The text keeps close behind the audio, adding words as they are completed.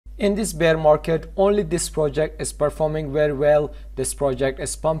In this bear market, only this project is performing very well. This project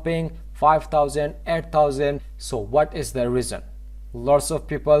is pumping 5,000, 8,000. So what is the reason? Lots of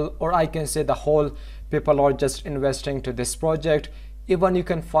people, or I can say the whole people, are just investing to this project. Even you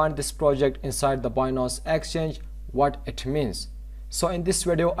can find this project inside the Binance exchange, what it means. So in this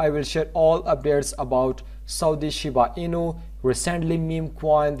video, I will share all updates about Saudi Shiba Inu, recently meme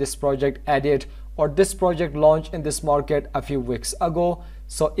coin this project added, or this project launched in this market a few weeks ago.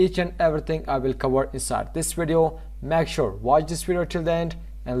 So each and everything I will cover inside this video. Make sure watch this video till the end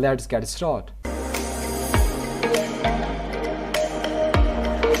and let's get started.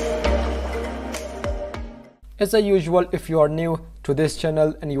 As usual, if you are new to this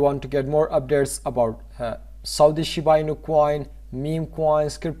channel and you want to get more updates about Saudi Shiba Inu coin, meme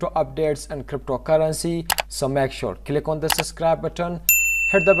coins, crypto updates and cryptocurrency, so make sure click on the subscribe button,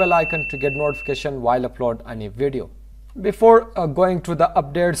 hit the bell icon to get notification while upload any video. Before going to the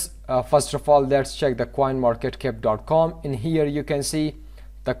updates, first of all, let's check the coinmarketcap.com. In here you can see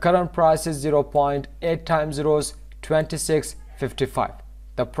the current price is 0.8 times zeros 26.55.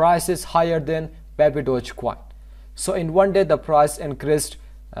 The price is higher than baby Dogecoin. So in one day the price increased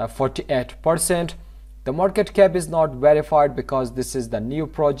 48%. The market cap is not verified because this is the new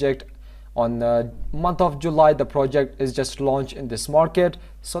project. On the month of July, the project is just launched in this market,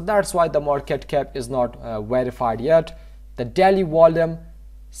 so that's why the market cap is not verified yet. The daily volume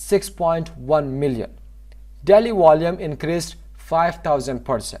 6.1 million. Daily volume increased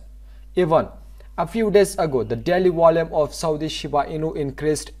 5,000%. Even a few days ago, the daily volume of Saudi Shiba Inu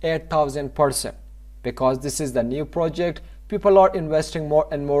increased 8,000%. Because this is the new project, people are investing more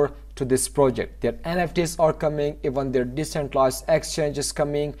and more to this project. Their NFTs are coming, even their decentralized exchange is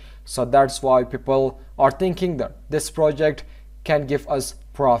coming. So that's why people are thinking that this project can give us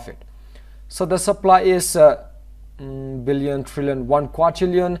profit. So the supply is billion, trillion, 1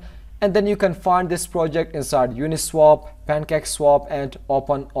 quadrillion. And then you can find this project inside Uniswap, PancakeSwap and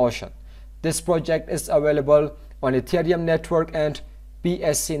OpenOcean. This project is available on Ethereum network and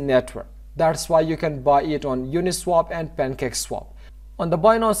BSC network. That's why you can buy it on Uniswap and PancakeSwap. On the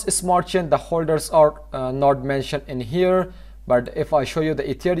Binance Smart Chain, the holders are not mentioned in here. But if I show you the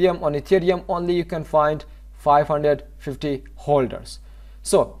Ethereum, on Ethereum only you can find 550 holders.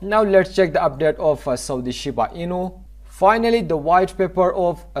 So now let's check the update of Saudi Shiba Inu. Finally, the white paper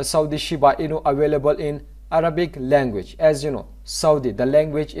of Saudi Shiba Inu available in Arabic language. As you know, Saudi, the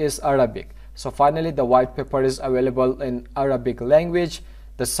language is Arabic. So finally the white paper is available in Arabic language.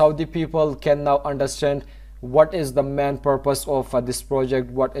 The Saudi people can now understand what is the main purpose of this project,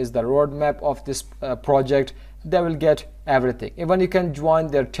 what is the roadmap of this project. They will get everything. Even you can join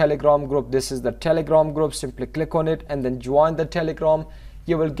their Telegram group. This is the Telegram group. Simply click on it and then join the Telegram.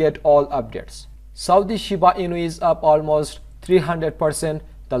 You will get all updates. Saudi Shiba Inu is up almost 300%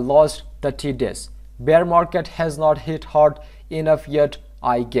 the last 30 days. Bear market has not hit hard enough yet,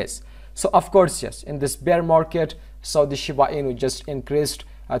 I guess. So of course, yes, in this bear market, Saudi Shiba Inu just increased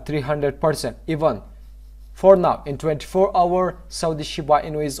 300%. Even for now, in 24 hours, Saudi Shiba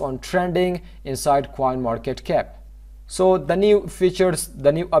Inu is on trending inside CoinMarketCap. So the new features,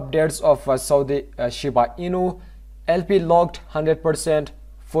 the new updates of Saudi Shiba Inu: LP locked 100%,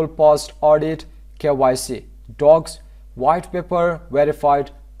 full post audit, KYC, docs, white paper,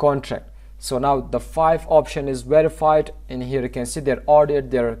 verified contract. So now the 5 option is verified. In here you can see their audit,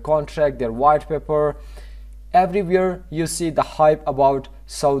 their contract, their white paper. Everywhere you see the hype about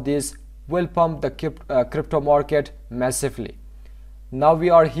Saudis will pump the crypto market massively. Now we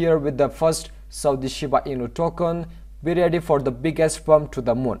are here with the first Saudi Shiba Inu token. Be ready for the biggest pump to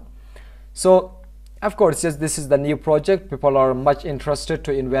the moon. So of course, yes, this is the new project. People are much interested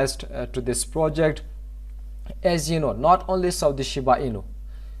to invest to this project. As you know, not only Saudi Shiba Inu,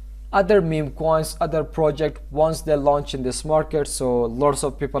 other meme coins, other project, once they launch in this market, so lots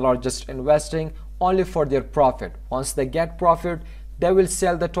of people are just investing only for their profit. Once they get profit, they will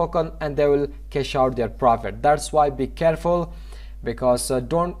sell the token and they will cash out their profit. That's why be careful, because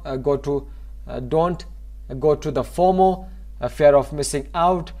don't go to the FOMO, fear of missing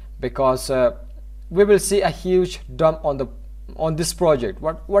out, because we will see a huge dump on this project.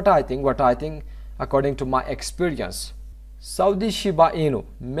 What I think according to my experience. Saudi Shiba Inu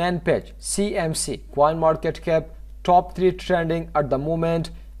main page, CMC, CoinMarketCap, top 3 trending at the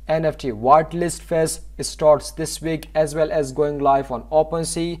moment. NFT whitelist phase starts this week, as well as going live on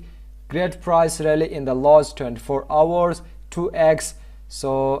OpenSea. Great price rally in the last 24 hours, 2x.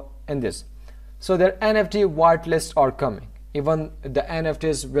 So in this, so their NFT whitelist are coming. Even the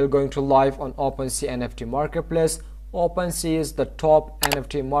NFTs will going to live on OpenSea NFT marketplace. OpenSea is the top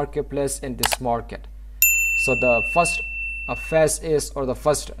NFT marketplace in this market. So the first phase is, or the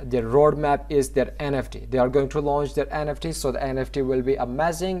first their roadmap is their NFT. They are going to launch their NFT, so the NFT will be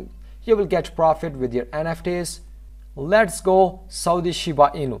amazing. You will get profit with your NFTs. Let's go Saudi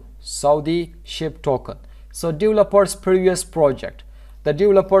Shiba Inu, Saudi SHIB token. So developers previous project, the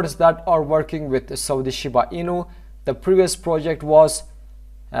developers that are working with Saudi Shiba Inu, the previous project was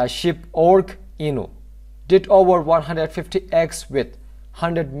SHIB Inu, did over 150x with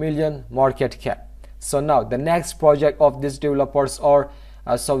 100 million market cap. So now the next project of these developers are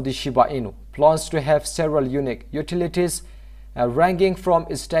Saudi Shiba Inu plans to have several unique utilities ranging from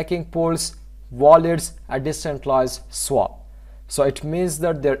staking pools, wallets, a decentralized swap. So it means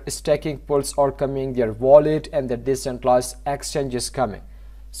that their staking pools are coming, their wallet and the decentralized exchange is coming.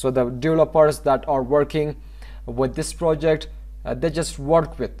 So the developers that are working with this project, they just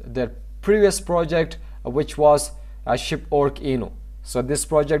work with their previous project which was SHIB Inu. So this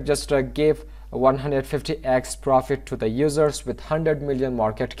project just gave 150x profit to the users with 100 million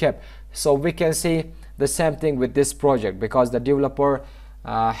market cap. So we can see the same thing with this project because the developer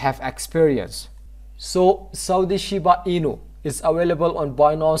have experience. So Saudi Shiba Inu is available on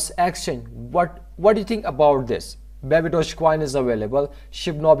Binance exchange. What do you think about this? Baby Dogecoin is available,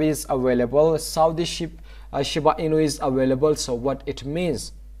 Shibnobi is available, Saudi Shiba Inu is available. So what it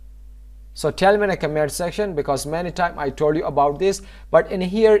means? So tell me in the comment section, because many times I told you about this, but in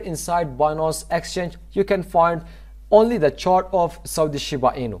here inside Binance exchange you can find only the chart of Saudi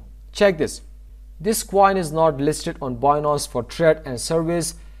Shiba Inu. Check this. This coin is not listed on Binance for trade and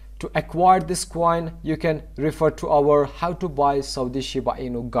service. To acquire this coin, you can refer to our how to buy Saudi Shiba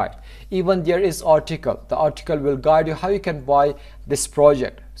Inu guide. Even there is article. The article will guide you how you can buy this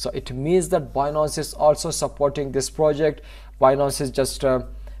project. So it means that Binance is also supporting this project. Binance is just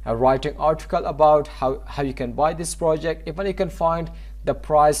writing article about how you can buy this project. Even you can find the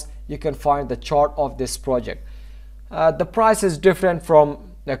price, you can find the chart of this project. The price is different from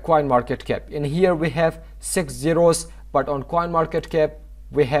the coin market cap. In here we have 6 zeros, but on coin market cap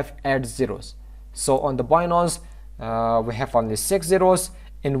we have 8 zeros. So on the Binance we have only 6 zeros.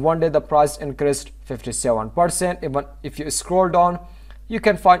 In one day the price increased 57%. Even if you scroll down, you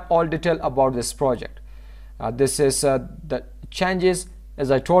can find all detail about this project. This is the changes. As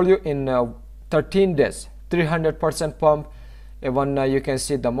I told you, in 13 days 300% pump. Even you can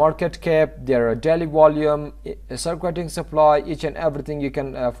see the market cap, their daily volume, circulating supply, each and everything you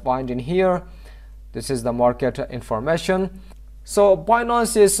can find in here. This is the market information. So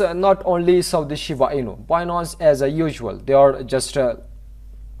Binance is not only Saudi Shiba Inu. Binance, as usual, they are just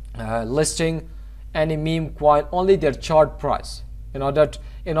listing any meme coin, only their chart price. In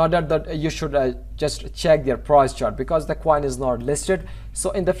order that you should just check their price chart, because the coin is not listed.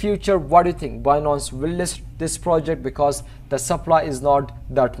 So in the future, what do you think? Binance will list this project because the supply is not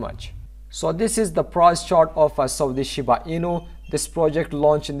that much. So this is the price chart of Saudi Shiba Inu. This project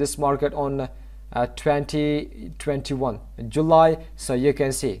launched in this market on 2021 July. So you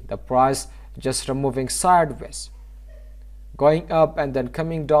can see the price just moving sideways, going up and then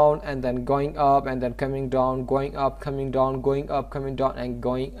coming down, and then going up and then coming down, going up, coming down, going up, coming down, and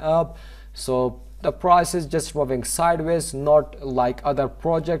going up. So the price is just moving sideways, not like other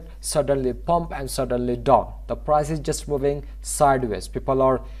project suddenly pump and suddenly down. The price is just moving sideways. People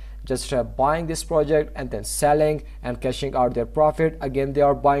are just buying this project and then selling and cashing out their profit. Again they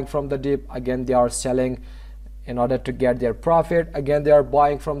are buying from the dip, again they are selling in order to get their profit, again they are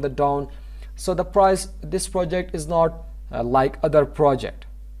buying from the down. So the price, this project is not like other project,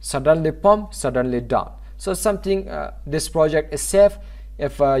 suddenly pump, suddenly down. So something this project is safe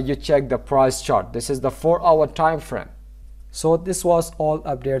if you check the price chart. This is the 4-hour time frame. So this was all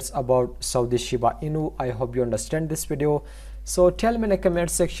updates about Saudi Shiba Inu. I hope you understand this video. So tell me in the comment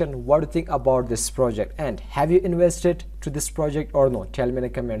section what do you think about this project, and have you invested to this project or no? Tell me in the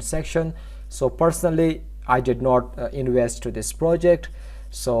comment section. So personally I did not invest to this project.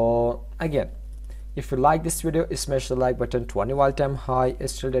 So again, if you like this video, smash the like button 20 while time high.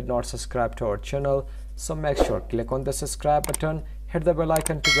 Still did not subscribe to our channel, so make sure click on the subscribe button, hit the bell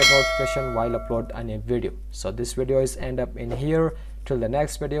icon to get notification while upload a new video. So this video is end up in here. Till the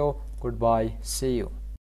next video, goodbye, see you.